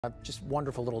Just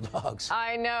wonderful little dogs.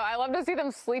 I know. I love to see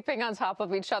them sleeping on top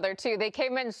of each other, too. They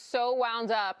came in so wound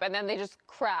up, and then they just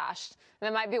crashed. And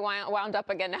they might be wound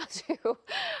up again now, too.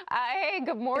 Hey,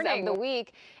 good morning. Of the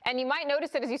week. And you might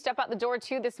notice it as you step out the door,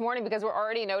 too, this morning, because we're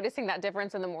already noticing that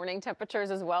difference in the morning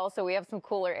temperatures as well. So we have some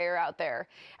cooler air out there.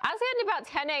 As we get to about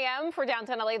 10 a.m. for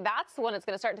downtown LA, that's when it's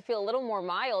going to start to feel a little more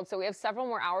mild. So we have several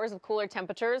more hours of cooler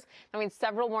temperatures. I mean,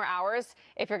 several more hours.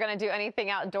 If you're going to do anything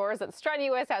outdoors that's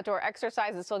strenuous, outdoor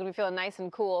exercise, it's still going to be feeling nice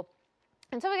and cool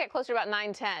until we get closer to about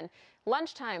 9-10.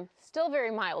 Lunchtime, still very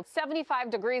mild,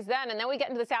 75 degrees then, and then we get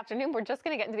into this afternoon, we're just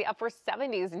going to get into the upper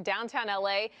 70s in downtown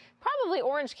LA, probably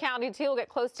Orange County too. We'll get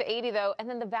close to 80 though, and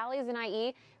then the valleys in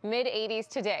IE, mid 80s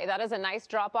today. That is a nice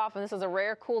drop off, and this is a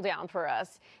rare cool down for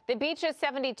us. The beach is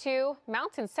 72,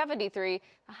 mountain 73,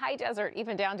 the high desert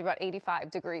even down to about 85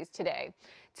 degrees today.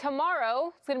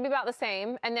 Tomorrow, it's going to be about the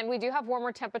same, and then we do have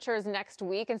warmer temperatures next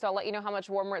week, and so I'll let you know how much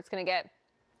warmer it's going to get.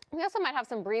 We also might have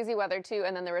some breezy weather, too,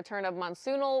 and then the return of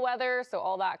monsoonal weather, so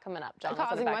all that coming up. John,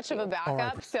 causing much of a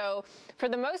backup. Right. So for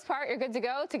the most part, you're good to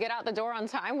go to get out the door on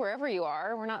time wherever you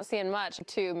are. We're not seeing much.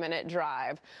 2-minute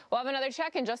drive. We'll have another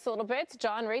check in just a little bit.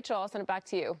 John, Rachel, I'll send it back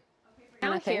to you.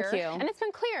 Thank you. And it's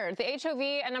been cleared. The HOV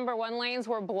and number 1 lanes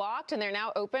were blocked, and they're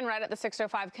now open right at the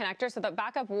 605 connector. So the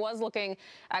backup was looking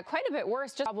quite a bit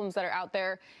worse. Just problems that are out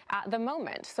there at the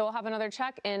moment. So we'll have another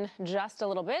check in just a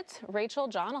little bit. Rachel,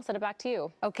 John, I'll send it back to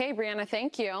you. Okay, Brianna,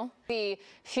 thank you. The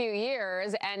few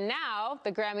years, and now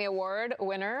the Grammy Award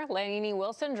winner, Lainey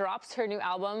Wilson, drops her new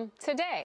album today.